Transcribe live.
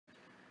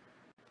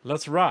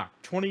Let's rock.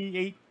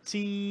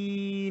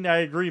 2018. I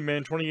agree,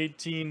 man.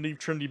 2018 Leaf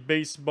Trinity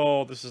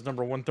Baseball. This is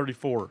number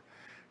 134.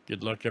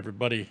 Good luck,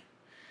 everybody.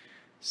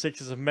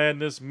 Sixes of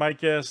Madness.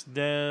 Mike S.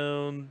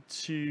 down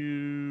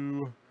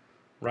to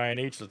Ryan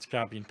H. Let's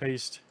copy and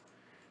paste.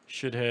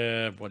 Should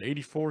have, what,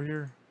 84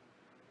 here?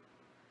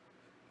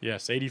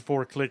 Yes,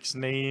 84 clicks,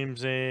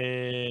 names,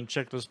 and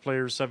checklist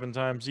players 7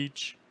 times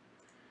each.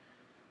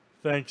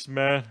 Thanks,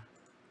 Matt.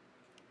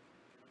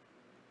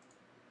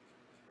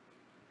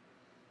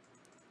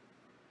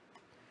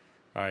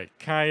 All right,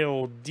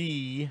 Kyle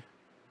D.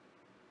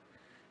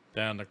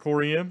 Down to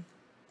Corey M.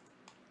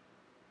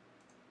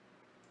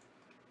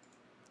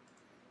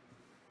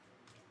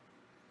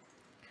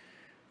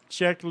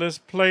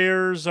 Checklist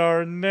players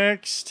are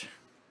next.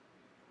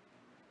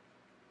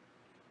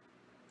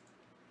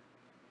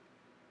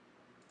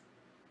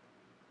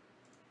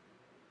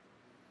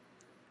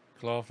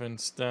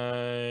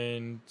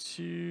 Kloffenstein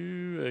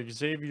to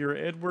Xavier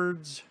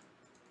Edwards.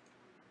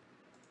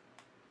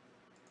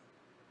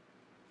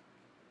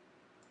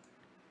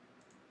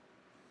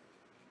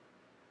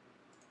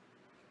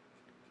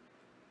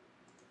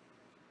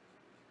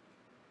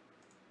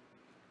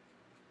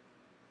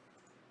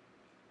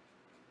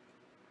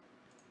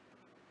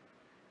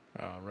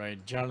 All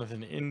right,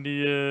 Jonathan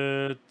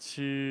India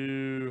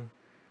to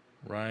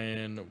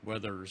Ryan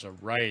Weathers. All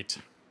right.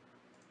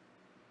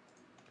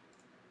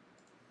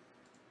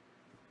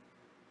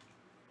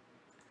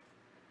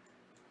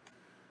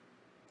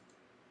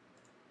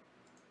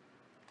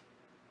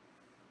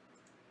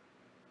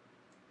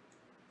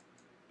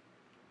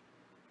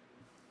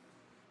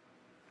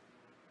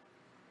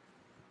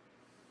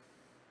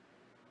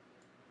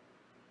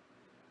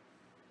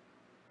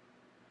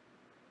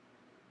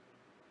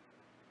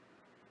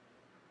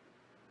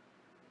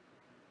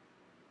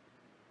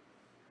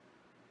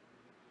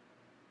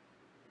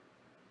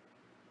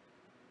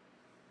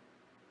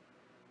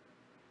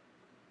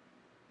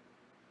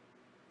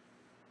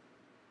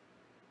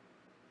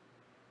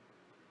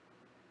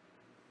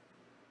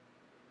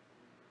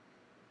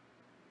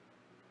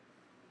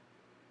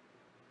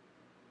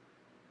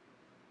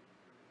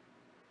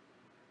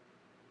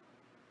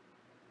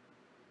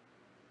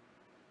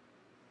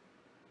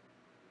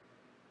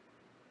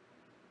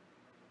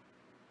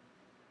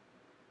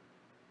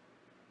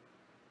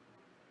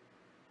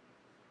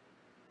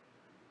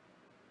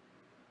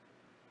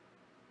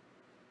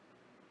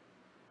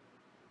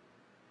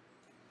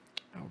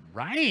 All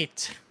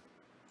right.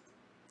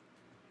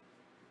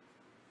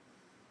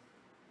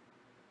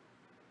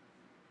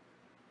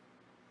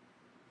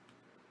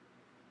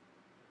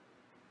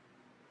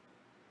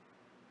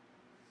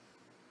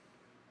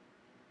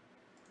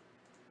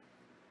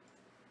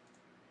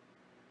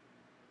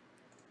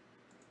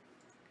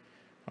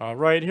 All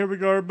right, here we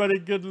go, everybody.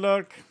 Good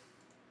luck.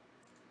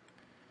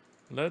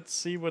 Let's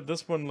see what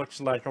this one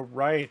looks like. All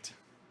right.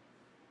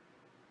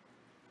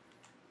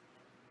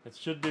 It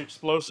should be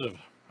explosive.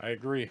 I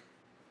agree.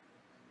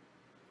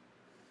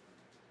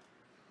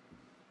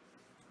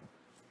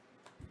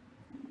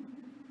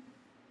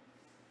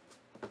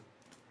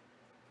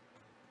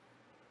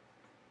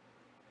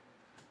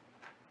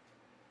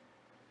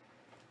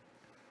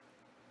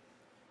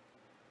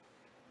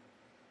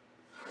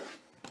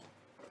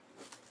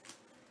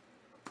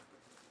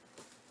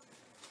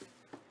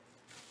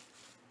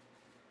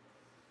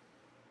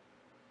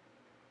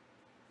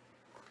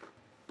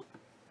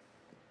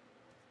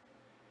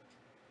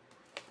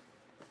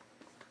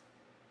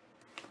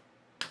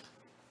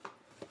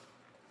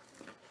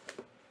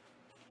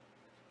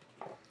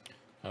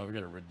 Oh, we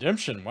got a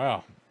redemption.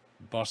 Wow.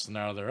 Busting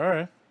out of there. All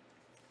right.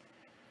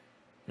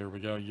 Here we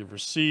go. You've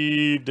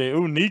received a...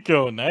 Oh,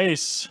 Nico.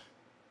 Nice.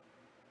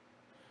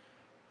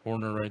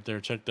 Corner right there.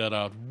 Check that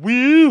out.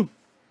 Woo!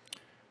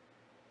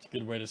 It's a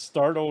good way to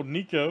start old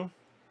Nico.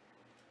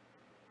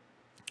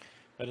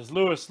 That is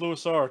Lewis.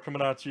 Lewis R.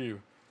 coming out to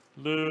you.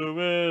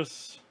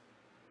 Lewis.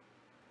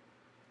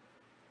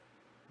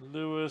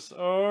 Lewis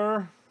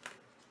R.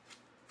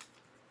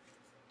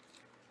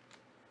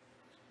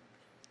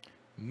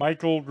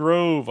 Michael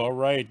Grove. All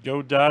right.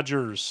 Go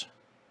Dodgers.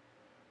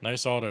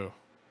 Nice auto.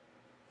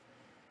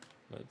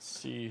 Let's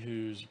see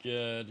who's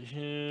got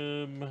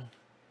him.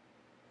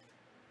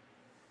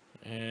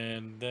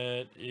 And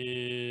that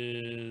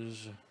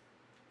is...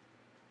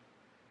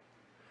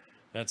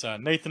 That's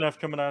Nathan F.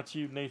 coming out to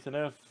you. Nathan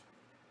F.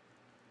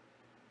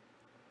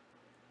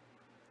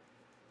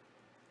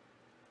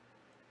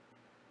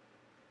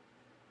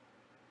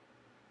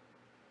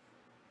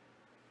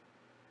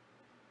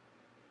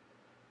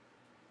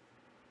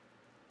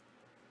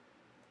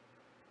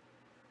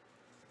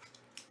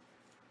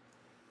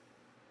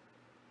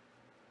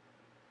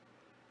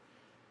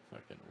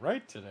 Fucking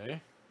right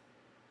today.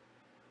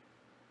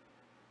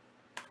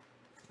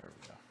 There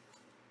we go.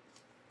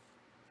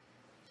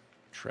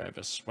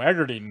 Travis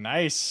Swaggerty,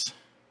 nice.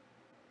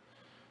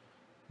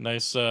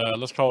 Nice,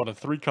 let's call it a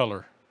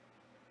 3-color.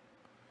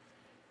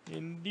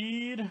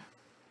 Indeed.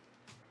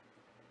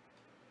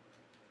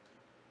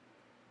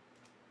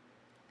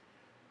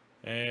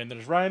 And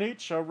there's Ryan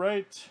H. All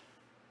right.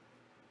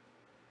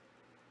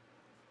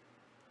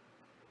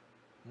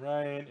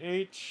 Ryan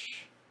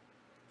H.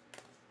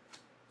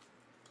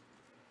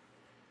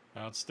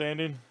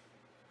 Outstanding.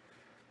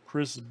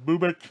 Chris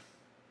Bubik.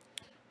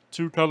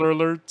 2-color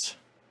alert.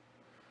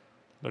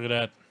 Look at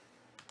that.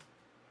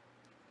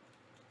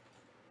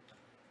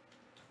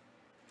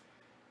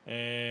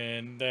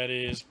 And that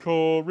is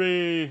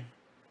Corey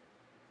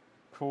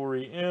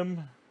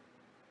M.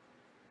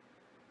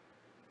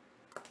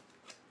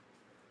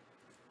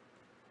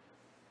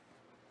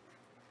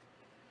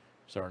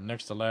 So our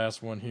next to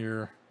last one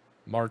here.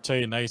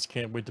 Marte, nice.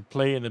 Can't wait to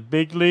play in the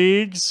big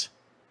leagues.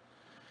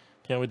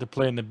 Can't wait to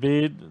play in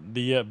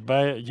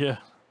the yeah.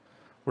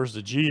 Where's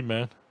the G,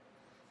 man?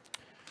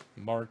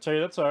 Marte,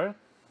 that's all right.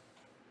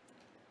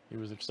 He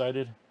was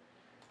excited.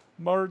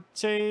 Marte,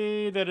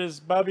 that is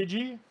Bobby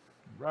G.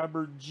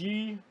 Robert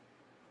G.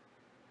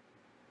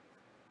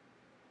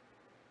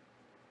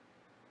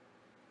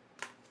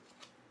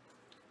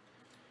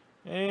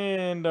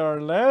 And our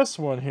last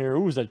one here.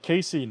 Ooh, is that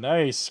Casey?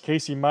 Nice.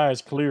 Casey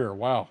Mize clear.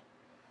 Wow.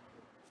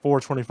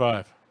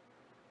 425.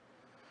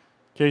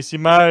 Casey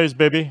Mize,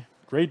 baby.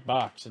 Great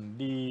box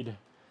indeed.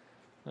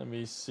 Let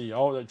me see.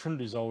 Oh, that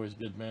Trinity's always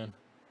good, man.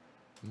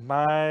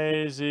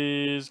 Mize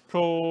is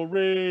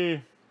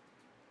Corey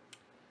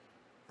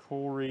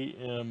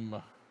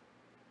M.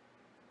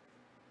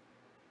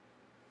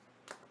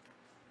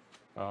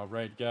 All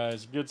right,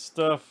 guys. Good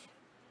stuff.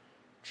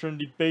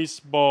 Trinity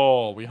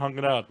Baseball. We hung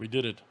it out. We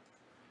did it.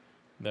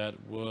 That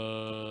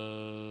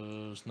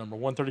was number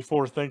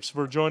 134. Thanks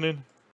for joining.